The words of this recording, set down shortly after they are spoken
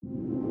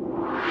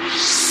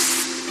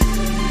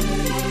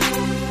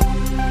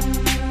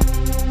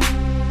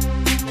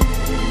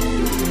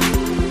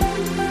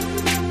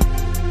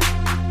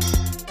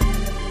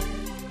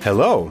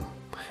Hello,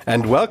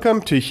 and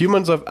welcome to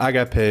Humans of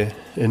Agape,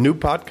 a new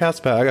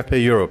podcast by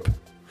Agape Europe.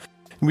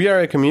 We are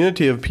a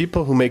community of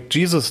people who make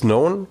Jesus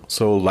known,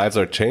 so lives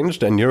are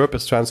changed and Europe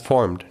is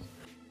transformed.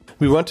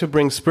 We want to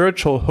bring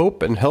spiritual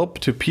hope and help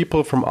to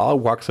people from all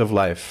walks of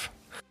life.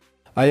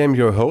 I am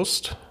your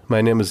host. My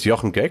name is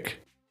Jochen Geck.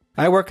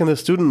 I work in the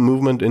student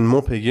movement in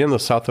Montpellier in the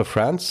south of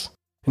France,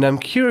 and I'm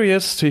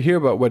curious to hear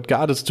about what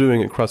God is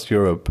doing across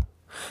Europe.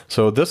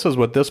 So this is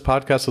what this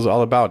podcast is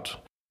all about.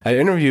 I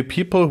interview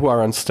people who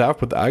are on staff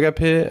with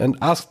Agape and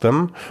ask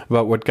them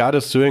about what God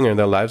is doing in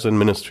their lives and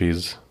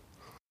ministries.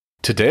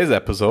 Today's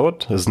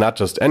episode is not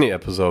just any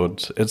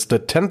episode, it's the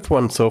 10th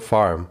one so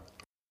far.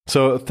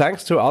 So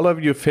thanks to all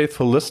of you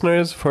faithful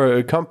listeners for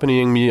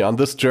accompanying me on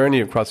this journey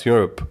across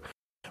Europe.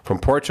 From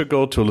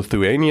Portugal to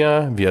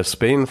Lithuania, via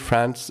Spain,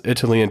 France,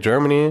 Italy, and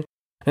Germany,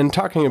 and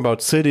talking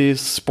about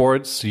cities,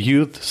 sports,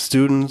 youth,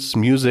 students,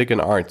 music,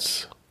 and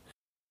arts.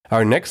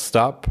 Our next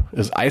stop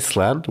is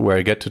Iceland, where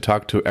I get to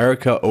talk to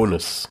Erika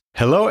Onis.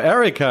 Hello,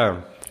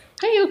 Erika!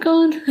 Hi,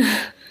 Jochen!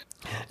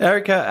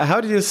 Erika, how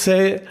do you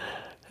say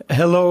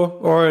hello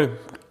or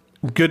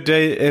good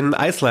day in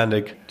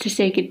Icelandic? To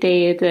say good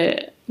day is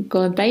a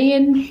góðan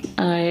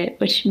daginn,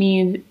 which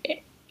means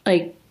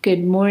like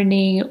good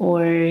morning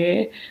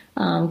or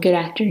good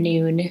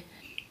afternoon.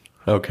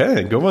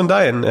 Okay, góðan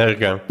daginn,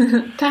 Erika.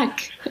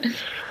 Tack.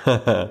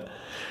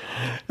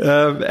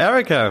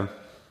 Erika,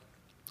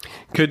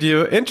 could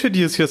you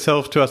introduce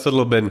yourself to us a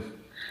little bit?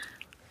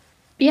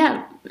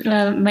 Yeah,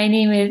 my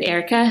name is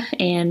Erika,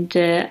 and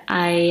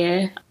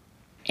I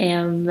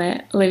am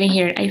living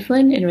here in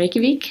Iceland, in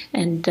Reykjavik,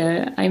 and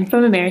I'm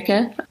from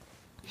America.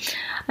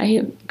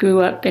 I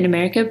grew up in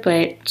America,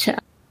 but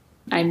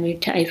I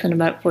moved to Iceland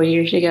about 4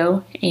 years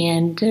ago,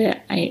 and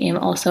I am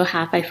also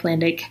half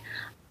Icelandic.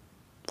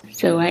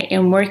 So I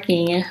am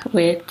working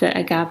with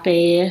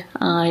Agape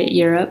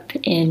Europe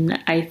in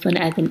Iceland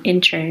as an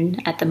intern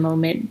at the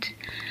moment,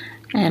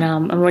 and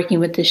I'm working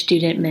with the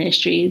student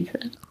ministries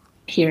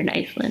here in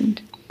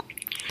Iceland.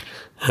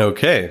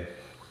 Okay.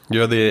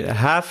 You're the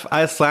half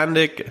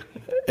Icelandic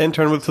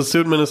intern with the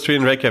student ministry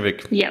in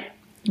Reykjavik. Yep.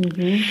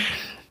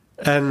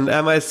 Mm-hmm. And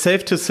am I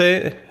safe to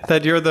say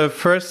that you're the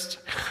first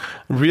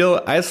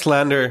real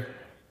Icelander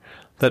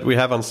that we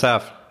have on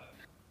staff?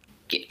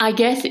 I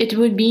guess it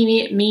would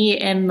be me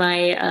and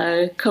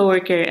my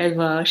coworker as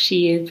well.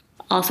 She is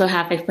also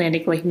half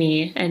Icelandic like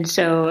me, and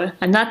so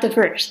I'm not the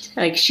first.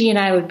 Like, she and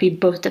I would be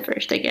both the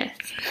first, I guess.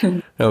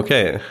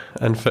 Okay,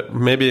 and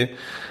maybe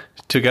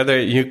together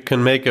you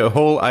can make a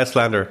whole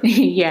Icelander.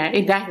 Yeah,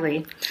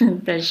 exactly.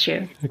 That's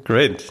true.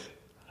 Great.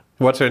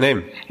 What's her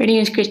name? Her name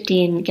is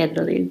Christine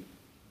Gedrelid.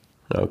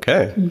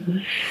 Okay. Mm-hmm.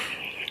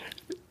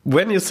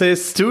 When you say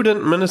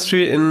student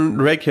ministry in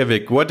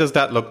Reykjavik, what does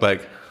that look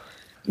like?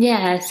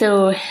 Yeah,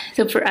 so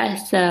for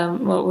us,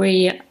 what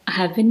we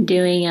have been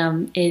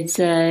doing is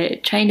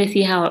trying to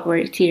see how it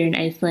works here in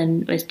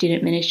Iceland with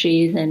student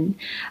ministries, and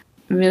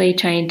really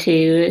trying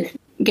to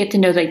get to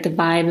know like the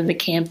vibe of the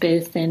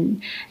campus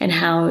and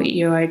how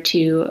you are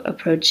to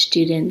approach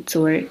students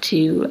or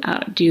to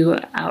do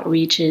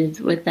outreaches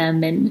with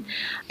them,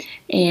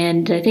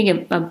 and I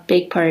think a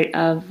big part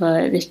of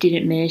the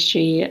student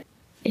ministry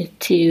is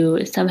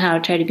to somehow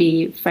try to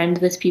be friends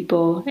with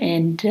people,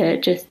 and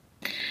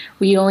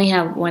we only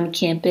have one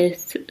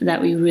campus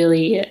that we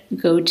really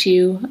go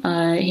to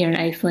here in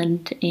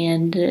Iceland,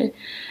 and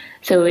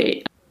so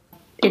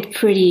it's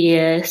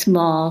pretty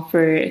small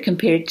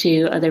compared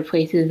to other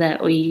places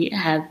that we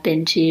have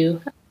been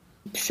to.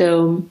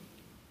 So,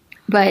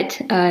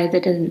 but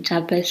that doesn't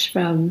stop us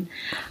from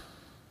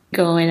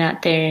going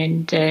out there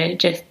and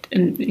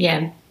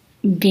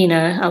being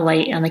a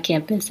light on the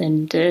campus,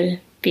 and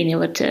being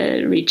able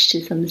to reach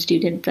to some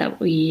students that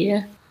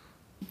we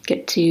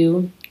get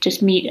to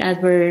just meet as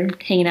we're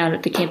hanging out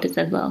at the campus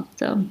as well.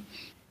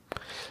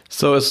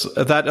 So is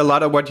that a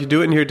lot of what you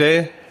do in your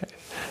day?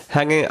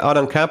 Hanging out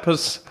on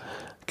campus,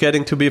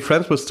 getting to be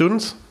friends with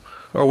students?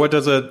 Or what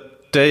does a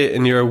day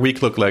in your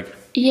week look like?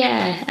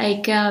 Yeah,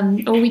 like,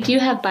 we do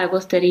have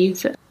Bible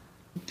studies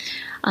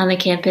on the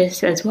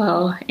campus as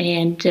well.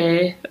 And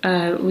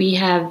we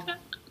have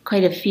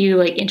quite a few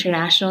like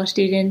international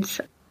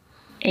students.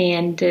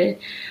 And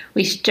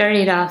we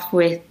started off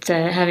with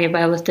having a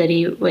Bible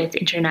study with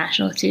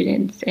international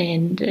students,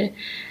 and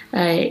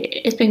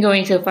it's been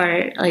going so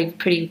far like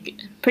pretty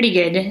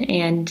good.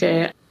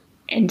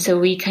 And so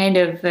we kind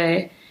of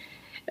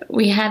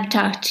we have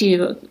talked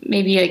to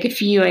maybe like a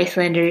few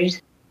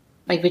Icelanders,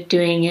 like with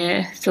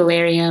doing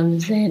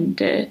solariums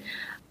and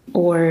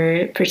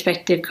or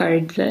perspective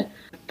cards,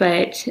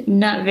 but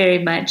not very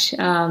much.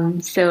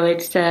 So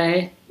it's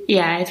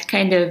it's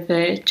kind of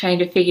trying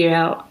to figure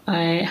out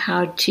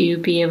how to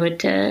be able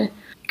to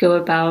go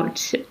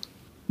about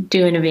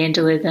doing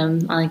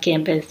evangelism on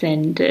campus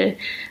and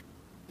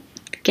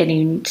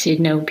getting to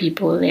know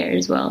people there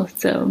as well.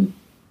 So,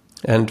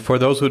 and for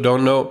those who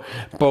don't know,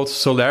 both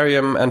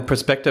Solarium and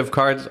Perspective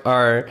cards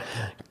are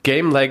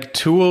game-like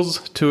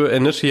tools to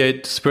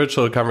initiate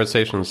spiritual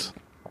conversations.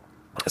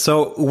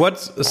 So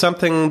what's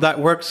something that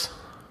works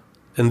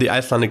in the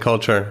Icelandic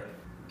culture?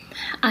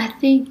 I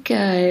think,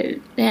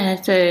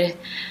 it's a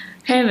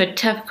kind of a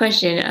tough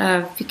question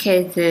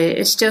because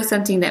it's still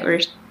something that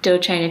we're still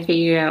trying to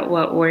figure out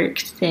what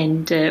works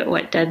and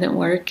what doesn't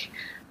work.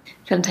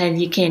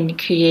 Sometimes you can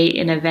create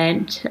an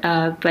event,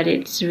 but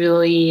it's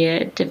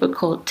really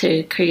difficult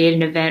to create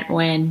an event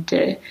when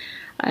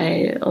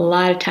a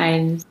lot of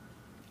times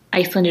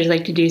Icelanders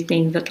like to do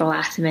things at the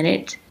last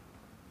minute.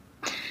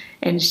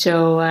 And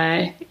so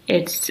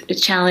it's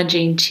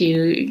challenging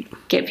to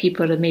get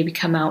people to maybe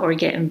come out or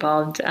get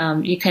involved.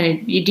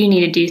 You do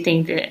need to do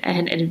things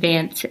in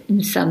advance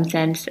in some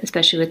sense,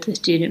 especially with the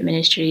student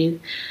ministries.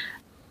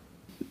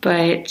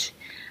 But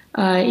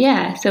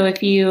so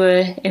if you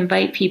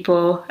invite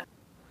people,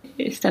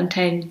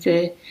 sometimes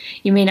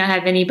you may not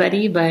have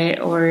anybody,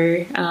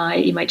 or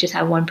you might just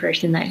have one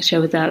person that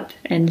shows up.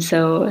 And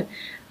so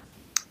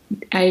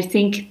I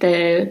think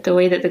the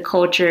way that the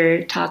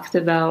culture talks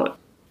about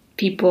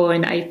people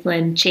in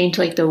Iceland change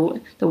like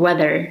the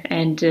weather,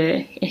 and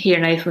here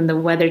in Iceland the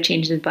weather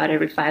changes about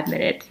every 5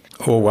 minutes.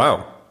 Oh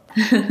wow.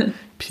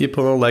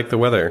 People like the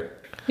weather.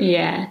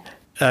 Yeah.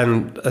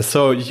 And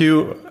so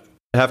you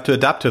have to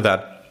adapt to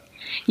that.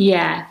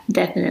 Yeah,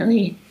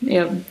 definitely.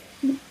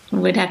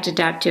 Would have to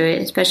adapt to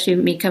it, especially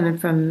me coming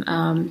from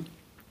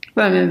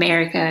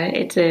America.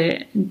 It's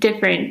a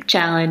different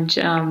challenge,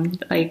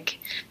 like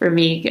for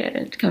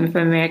me coming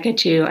from America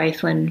to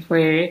Iceland,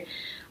 where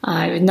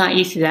I was not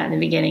used to that in the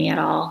beginning at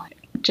all.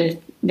 Just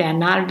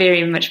not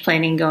very much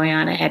planning going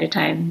on ahead of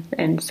time,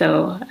 and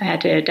so I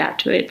had to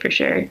adapt to it for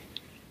sure.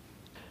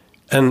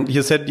 And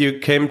you said you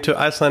came to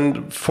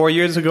Iceland 4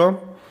 years ago?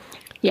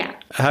 Yeah.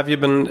 Have you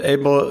been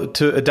able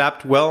to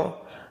adapt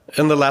well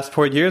in the last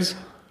 4 years?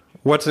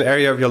 What's an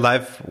area of your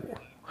life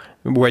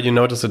where you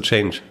notice a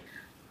change?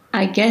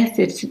 I guess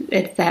it's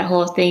that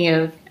whole thing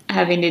of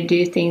having to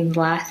do things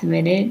last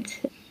minute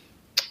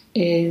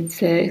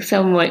is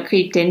somewhat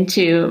creeped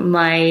into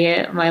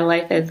my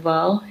life as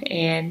well,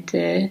 and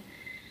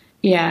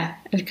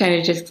it's kind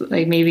of just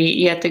like maybe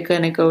you have to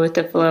kind of go with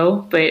the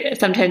flow, but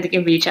sometimes it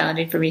can be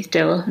challenging for me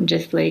still. I'm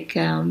just like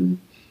sometimes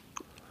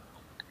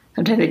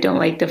I don't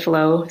like the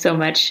flow so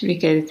much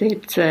because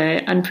it's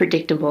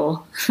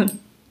unpredictable.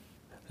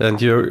 And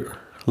you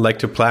like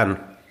to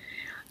plan?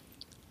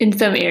 In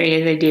some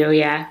areas I do,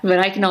 yeah. But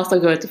I can also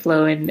go with the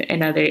flow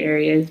in other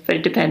areas, but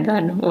it depends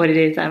on what it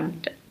is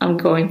I'm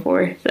going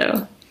for.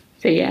 So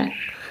yeah.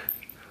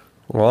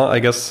 Well, I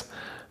guess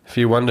if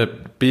you want to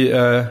be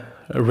a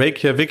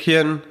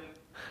Reykjavikian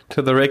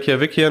to the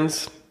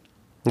Reykjavikians,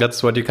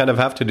 that's what you kind of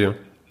have to do.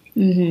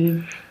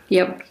 Mm-hmm.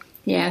 Yep.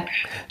 Yeah,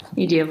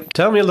 you do.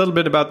 Tell me a little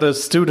bit about the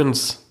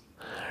students.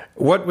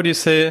 What would you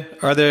say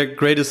are their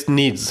greatest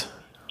needs?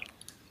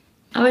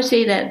 I would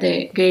say that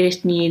the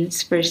greatest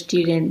needs for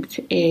students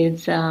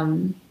is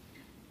to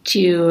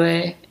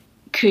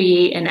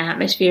create an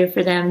atmosphere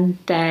for them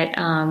that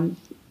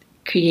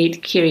creates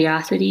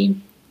curiosity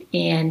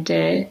and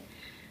a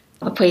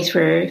place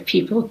where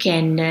people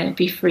can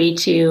be free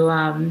to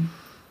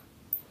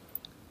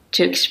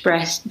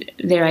express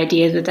their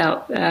ideas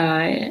without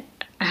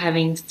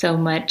having so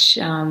much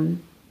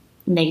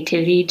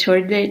negativity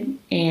towards it.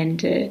 And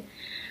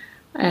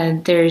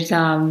there's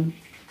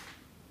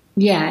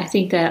I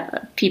think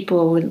that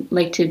people would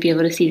like to be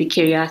able to see the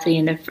curiosity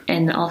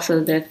and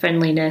also the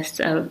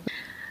friendliness of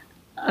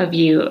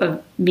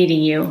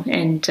meeting you,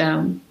 and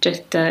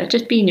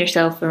just being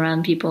yourself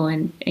around people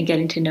and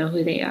getting to know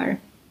who they are.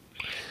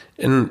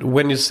 And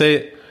when you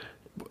say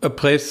a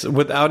place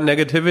without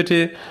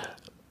negativity,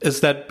 is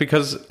that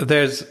because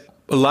there's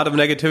a lot of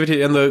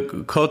negativity in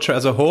the culture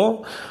as a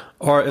whole,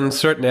 or in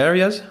certain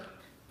areas?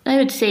 I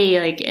would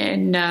say like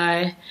in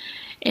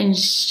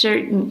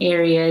certain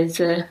areas.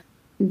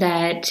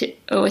 That,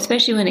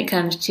 especially when it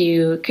comes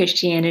to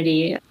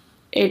Christianity,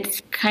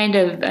 it's kind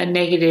of a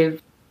negative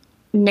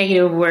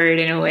word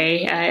in a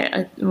way.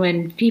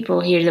 When people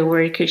hear the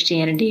word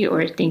Christianity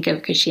or think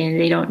of Christianity,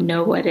 they don't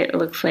know what it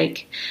looks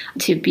like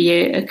to be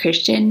a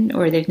Christian,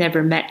 or they've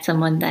never met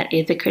someone that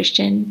is a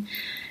Christian.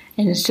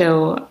 And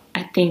so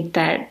I think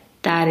that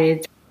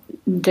is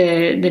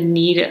the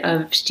need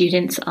of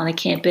students on the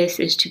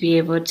campus, is to be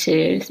able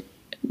to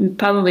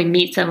probably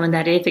meet someone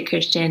that is a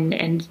Christian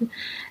and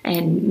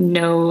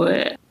know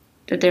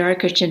that there are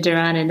Christians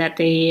around, and that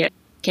they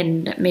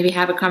can maybe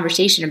have a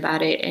conversation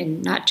about it,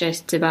 and not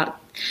just about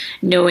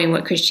knowing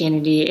what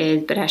Christianity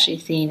is, but actually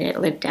seeing it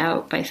lived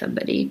out by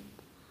somebody.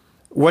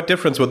 What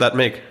difference would that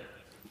make?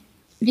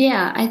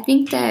 Yeah, I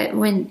think that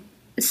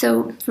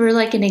for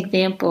like an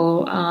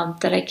example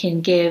that I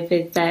can give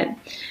is that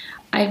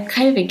I've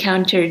kind of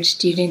encountered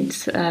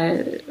students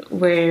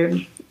where,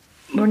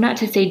 or not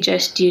to say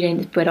just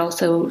students, but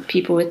also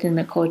people within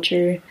the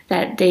culture,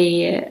 that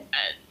they,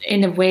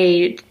 in a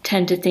way,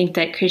 tend to think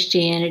that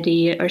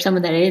Christianity, or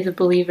someone that is a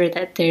believer,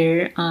 that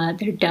they're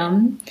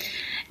dumb,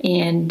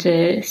 and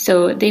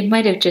so they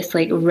might have just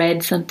like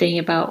read something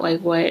about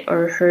like what,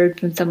 or heard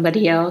from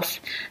somebody else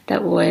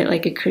that what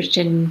like a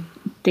Christian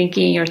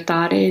thinking or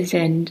thought is,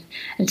 and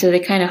so they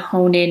kind of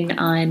hone in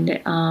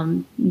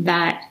on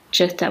that,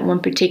 just that one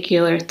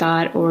particular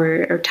thought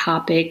or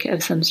topic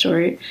of some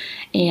sort,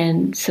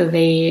 and so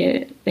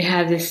they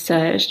have this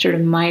sort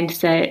of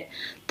mindset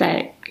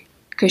that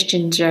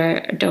Christians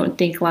don't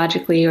think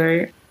logically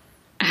or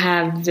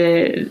have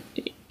the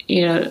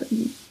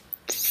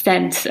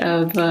sense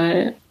of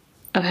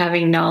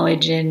having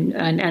knowledge and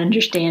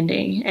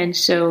understanding. And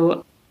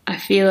so I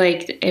feel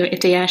like if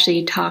they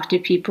actually talk to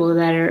people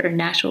that are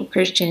natural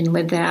Christian,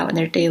 live that out in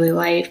their daily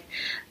life,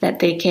 that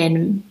they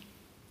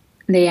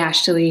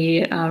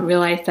actually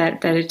realize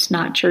that it's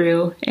not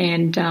true,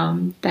 and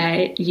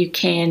that you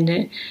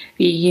can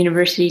be a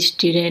university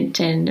student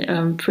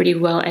and pretty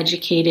well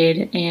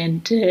educated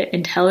and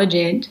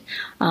intelligent,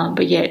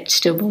 but yet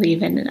still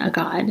believe in a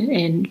God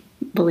and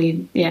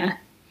believe, yeah.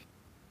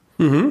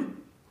 Mm-hmm.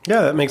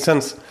 Yeah, that makes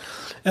sense.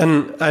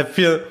 And I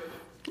feel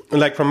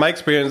like from my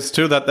experience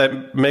too,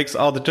 that makes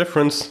all the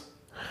difference.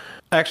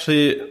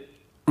 Actually,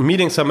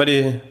 meeting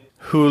somebody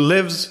who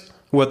lives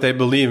what they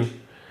believe.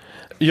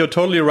 You're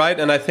totally right,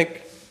 and I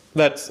think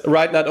that's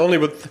right not only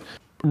with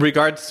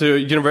regards to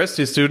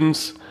university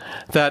students,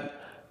 that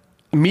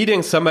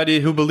meeting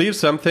somebody who believes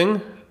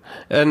something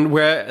and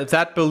where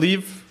that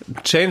belief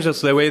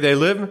changes the way they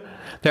live,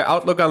 their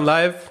outlook on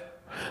life,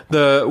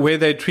 the way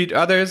they treat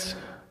others,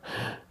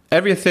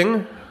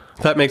 everything,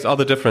 that makes all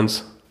the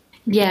difference.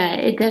 Yeah,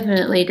 it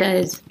definitely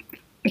does.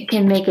 It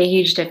can make a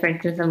huge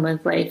difference in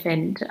someone's life.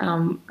 And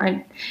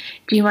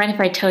do you mind if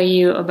I tell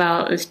you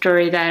about a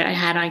story that I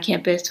had on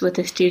campus with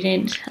a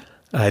student?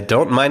 I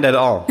don't mind at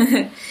all.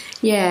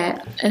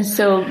 Yeah. And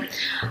so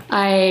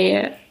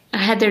I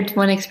had this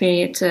one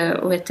experience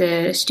with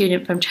a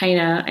student from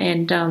China,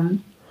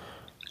 and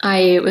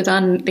I was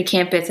on the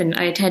campus, and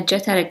I had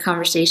just had a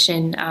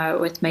conversation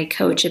with my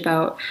coach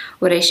about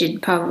what I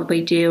should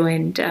probably do,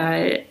 and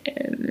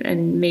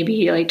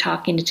maybe like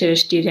talking to a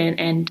student,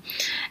 and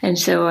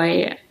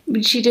so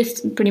she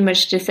just pretty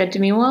much just said to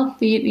me, well,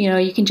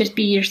 you can just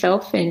be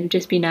yourself and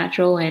just be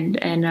natural, and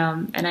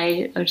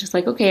I was just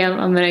like, okay,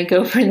 I'm gonna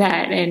go for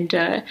that,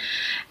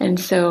 and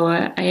so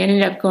I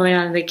ended up going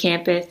on the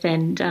campus,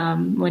 and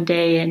one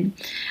day, and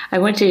I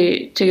went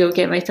to go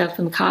get myself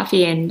some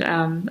coffee, and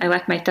I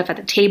left my stuff at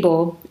the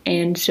table,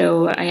 and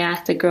so I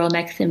asked the girl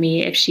next to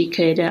me if she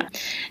could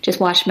just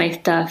wash my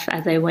stuff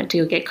as I went to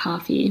go get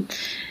coffee.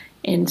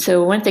 And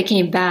so once I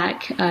came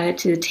back to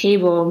the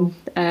table,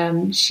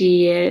 I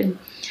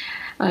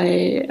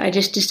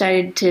just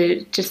decided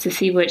to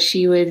see what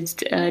she was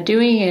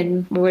doing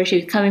and where she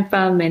was coming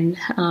from,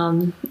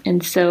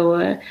 and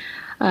so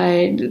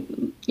I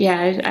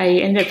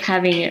ended up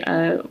having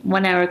a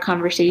 1 hour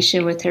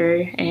conversation with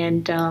her,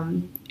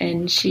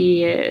 and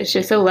she is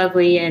just so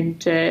lovely,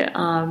 and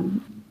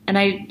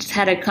I just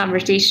had a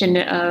conversation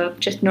of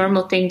just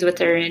normal things with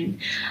her and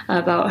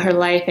about her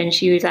life, and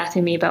she was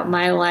asking me about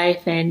my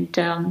life, and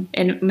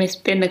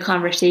within the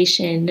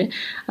conversation,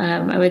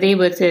 I was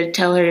able to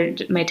tell her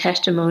my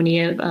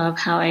testimony of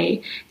how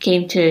I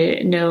came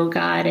to know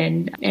God,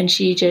 and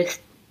she just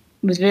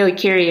was really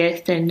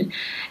curious and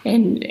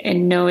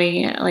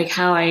knowing like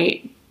how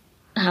I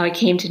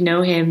came to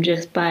know Him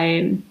just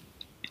by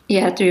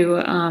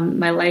through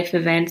my life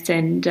events,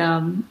 and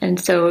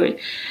so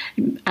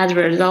as a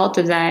result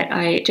of that,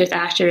 I just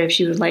asked her if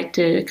she would like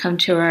to come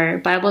to our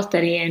Bible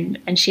study,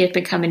 and she has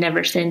been coming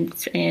ever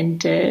since,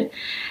 and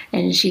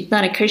she's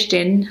not a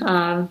Christian,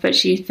 but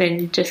she's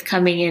been just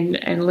coming in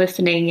and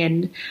listening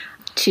and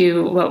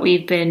to what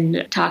we've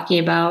been talking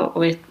about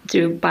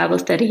through Bible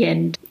study,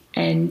 and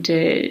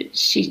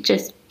she's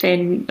just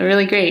been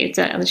really great.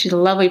 She's a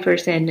lovely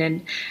person,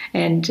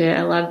 and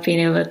I love being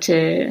able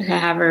to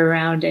have her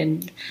around.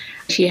 And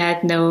she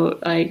had no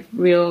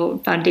real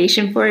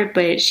foundation for it,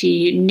 but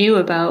she knew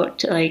about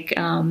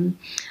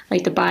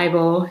the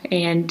Bible,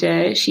 and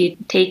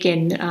she'd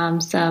taken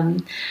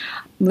some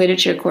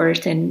literature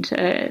course, and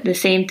the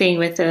same thing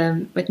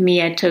with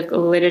me. I took a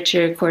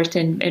literature course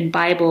in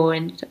Bible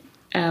and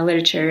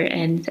literature,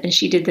 and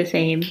she did the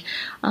same.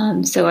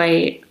 So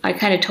I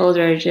kind of told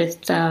her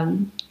just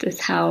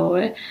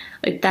how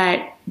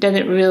that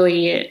doesn't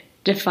really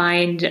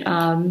define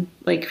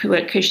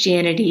what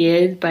Christianity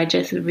is by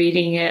just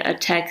reading a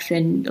text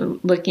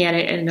and looking at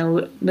it in a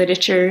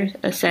literature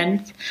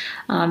sense,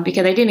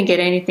 because I didn't get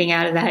anything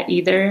out of that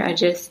either. I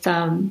just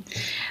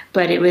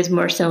but it was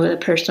more so a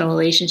personal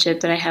relationship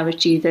that I had with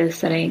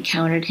Jesus, that I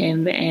encountered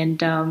Him, and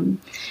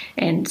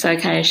so I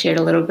kind of shared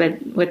a little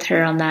bit with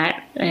her on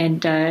that,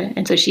 and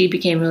so she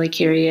became really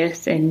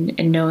curious, and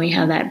knowing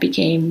how that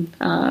became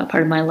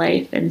part of my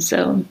life, and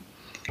so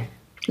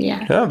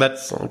yeah,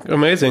 that's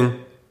amazing,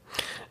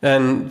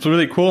 and it's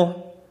really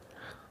cool.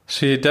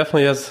 She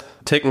definitely has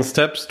taken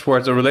steps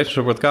towards a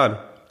relationship with God.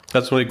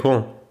 That's really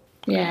cool.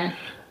 Yeah,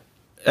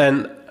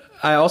 and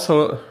I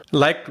also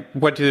liked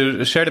what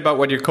you shared about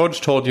what your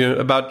coach told you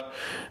about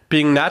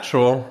being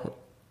natural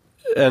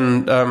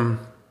and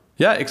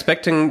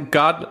expecting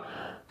God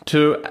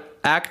to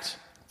act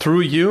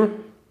through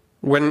you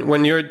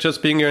when you're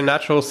just being your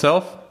natural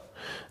self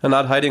and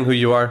not hiding who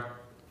you are.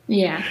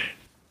 Yeah.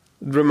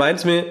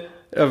 reminds me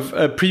of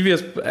a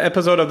previous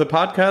episode of the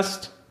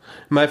podcast.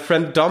 My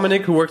friend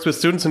Dominic, who works with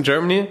students in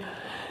Germany,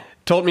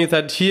 told me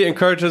that he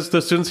encourages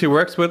the students he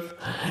works with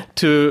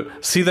to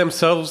see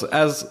themselves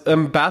as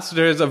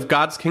ambassadors of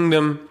God's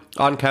kingdom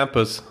on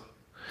campus.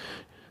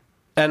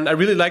 And I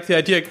really like the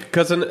idea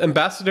because an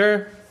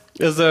ambassador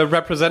is a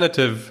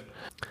representative.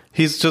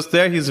 He's just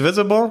there, he's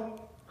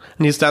visible,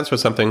 and he stands for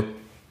something.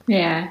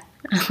 Yeah.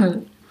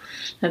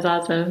 That's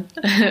awesome.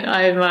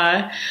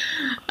 I'm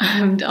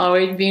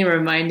always being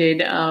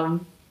reminded.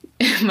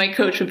 My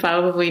coach would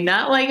probably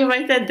not like if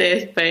I said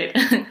this, but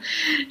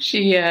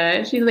she's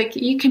like,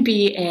 you can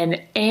be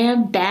an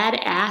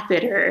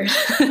ambassador.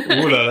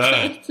 Ooh la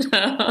la.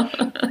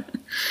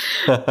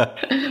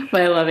 But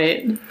I love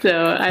it.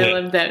 So I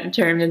love that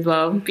term as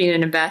well. Being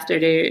an ambassador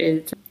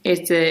it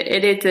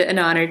is an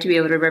honor to be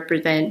able to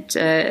represent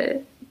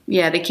the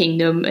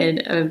kingdom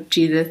of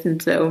Jesus.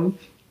 And so,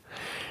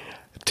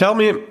 tell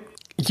me,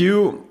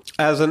 you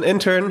as an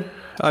intern,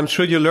 I'm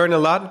sure you learn a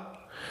lot.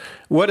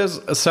 What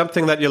is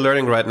something that you're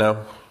learning right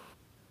now?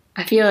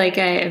 I feel like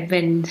I have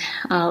been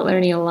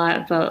learning a lot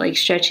about like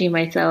stretching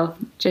myself,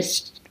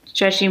 just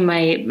stretching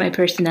my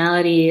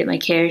personality, my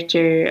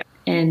character,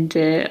 and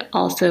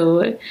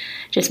also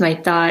just my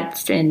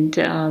thoughts and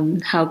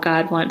how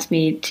God wants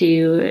me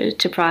to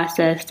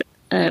process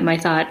my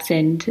thoughts.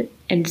 And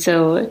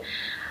so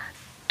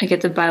I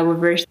guess the Bible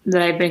verse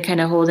that I've been kind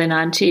of holding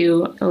on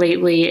to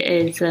lately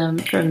is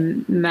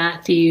from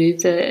Matthew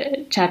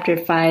chapter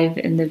 5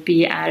 in the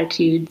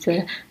Beatitudes.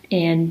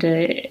 And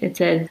it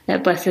says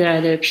that blessed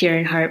are the pure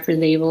in heart, for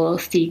they will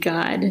see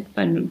God.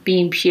 And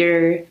being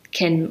pure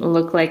can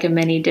look like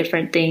many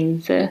different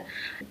things,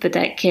 but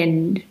that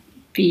can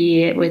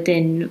be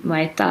within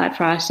my thought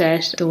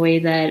process, the way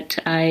that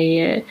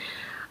I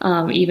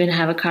even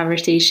have a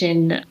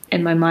conversation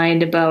in my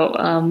mind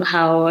about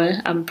how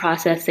I'm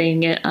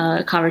processing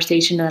a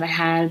conversation that I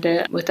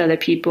had with other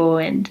people.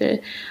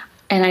 And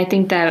I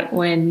think that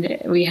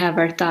when we have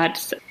our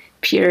thoughts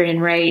pure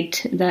and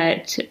right,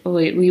 that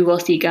we will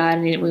see God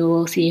and we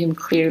will see Him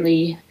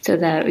clearly, so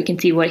that we can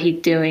see what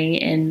He's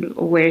doing and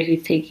where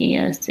He's taking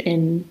us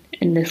in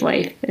this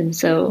life. And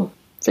so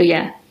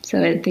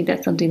I think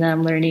that's something that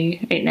I'm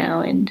learning right now,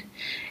 and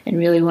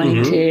really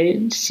wanting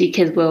to seek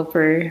His will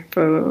for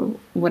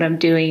what I'm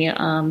doing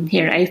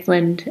here in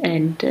Iceland,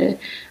 and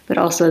but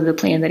also the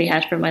plan that He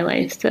has for my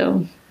life.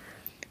 So,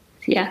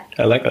 yeah.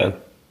 I like that.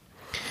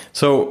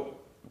 So,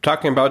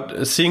 talking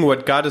about seeing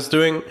what God is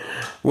doing,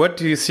 what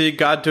do you see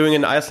God doing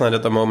in Iceland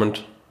at the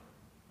moment?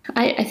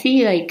 I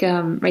see, like,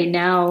 right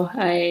now,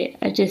 I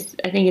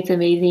think it's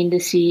amazing to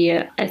see,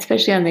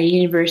 especially on the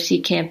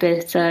university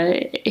campus,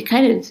 it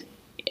kind of,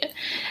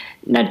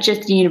 not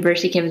just the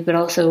university campus, but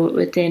also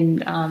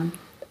within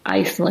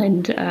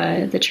Iceland,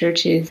 the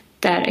churches,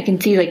 that I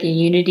can see like a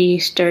unity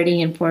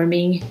starting and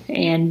forming,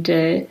 and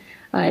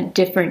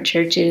different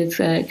churches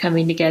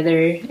coming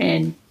together,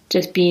 and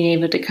just being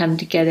able to come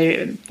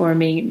together,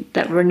 forming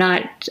that we're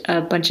not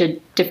a bunch of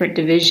different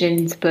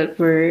divisions, but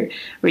we're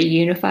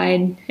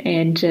unified,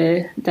 and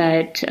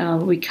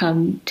that we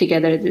come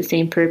together at the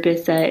same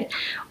purpose, that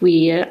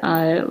we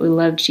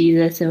love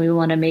Jesus and we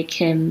want to make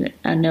Him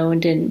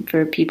known, and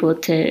for people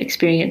to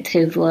experience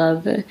His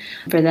love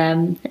for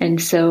them.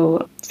 And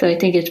so I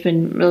think it's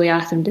been really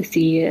awesome to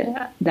see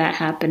that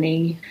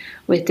happening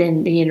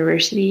within the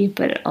university,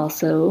 but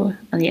also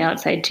on the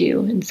outside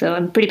too. And so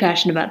I'm pretty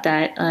passionate about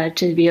that,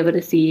 to be able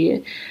to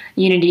see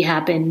unity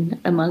happen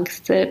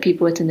amongst the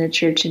people within the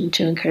church, and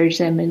to encourage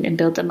them and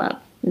build them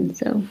up. And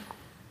so,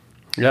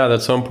 yeah,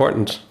 that's so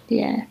important.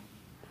 Yeah.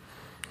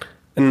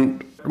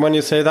 And when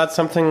you say that's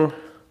something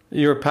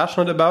you're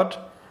passionate about,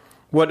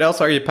 what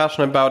else are you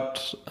passionate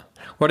about?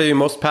 What are you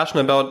most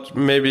passionate about,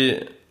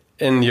 maybe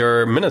in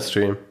your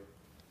ministry?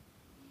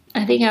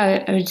 I think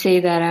I would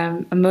say that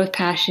I'm most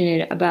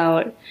passionate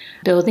about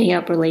building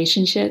up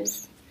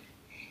relationships,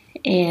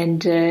 and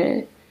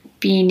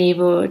being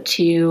able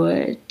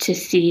to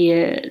see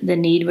the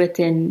need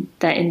within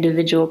that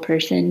individual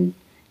person,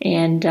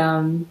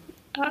 and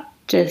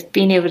just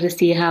being able to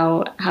see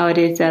how it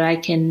is that I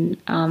can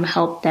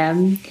help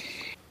them,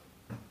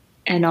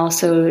 and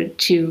also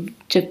to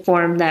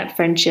form that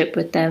friendship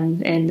with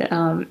them.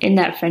 And in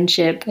that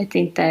friendship, I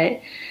think that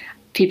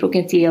people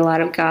can see a lot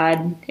of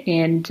God,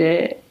 and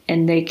their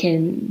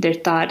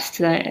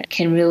thoughts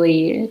can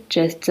really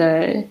just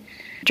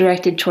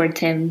directed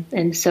towards Him.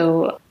 And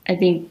so I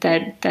think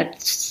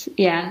that's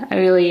I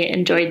really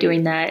enjoy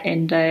doing that,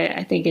 and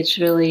I think it's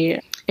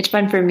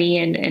fun for me,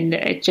 and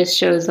it just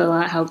shows a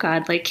lot how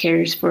God like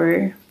cares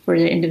for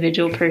the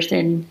individual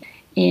person.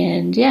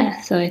 And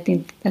so I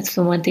think that's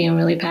the one thing I'm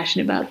really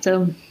passionate about.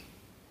 So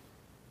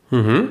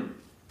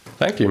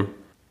Thank you.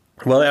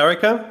 Well,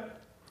 Erica,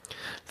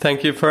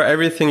 thank you for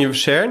everything you've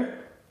shared.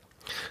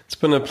 It's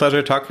been a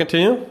pleasure talking to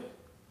you,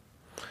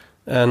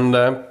 and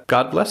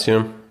God bless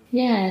you.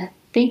 Yeah,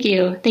 thank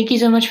you. Thank you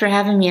so much for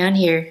having me on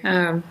here.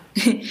 And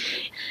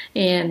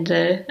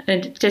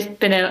it's just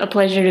been a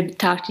pleasure to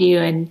talk to you,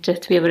 and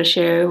just to be able to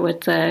share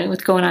what's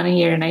going on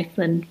here in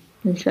Iceland.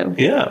 And so,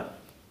 yeah.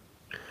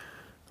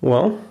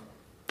 Well,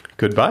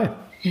 goodbye.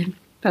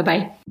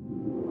 Bye-bye.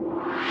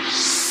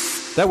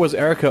 That was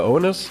Erica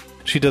Onis.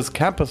 She does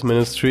campus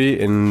ministry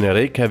in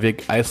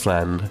Reykjavik,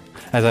 Iceland.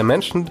 As I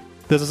mentioned,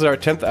 this is our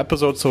 10th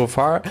episode so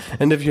far,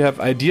 and if you have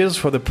ideas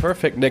for the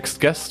perfect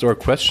next guest or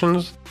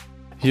questions,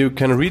 you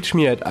can reach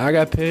me at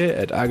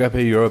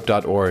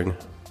agape@agapeeurope.org.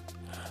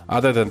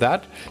 Other than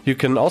that, you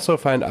can also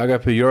find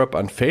Agape Europe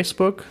on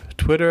Facebook,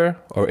 Twitter,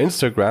 or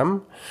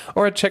Instagram,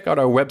 or check out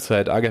our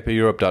website,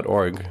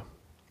 agapeeurope.org.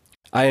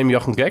 I am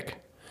Jochen Geck,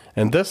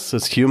 and this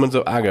is Humans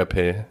of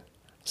Agape.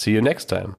 See you next time.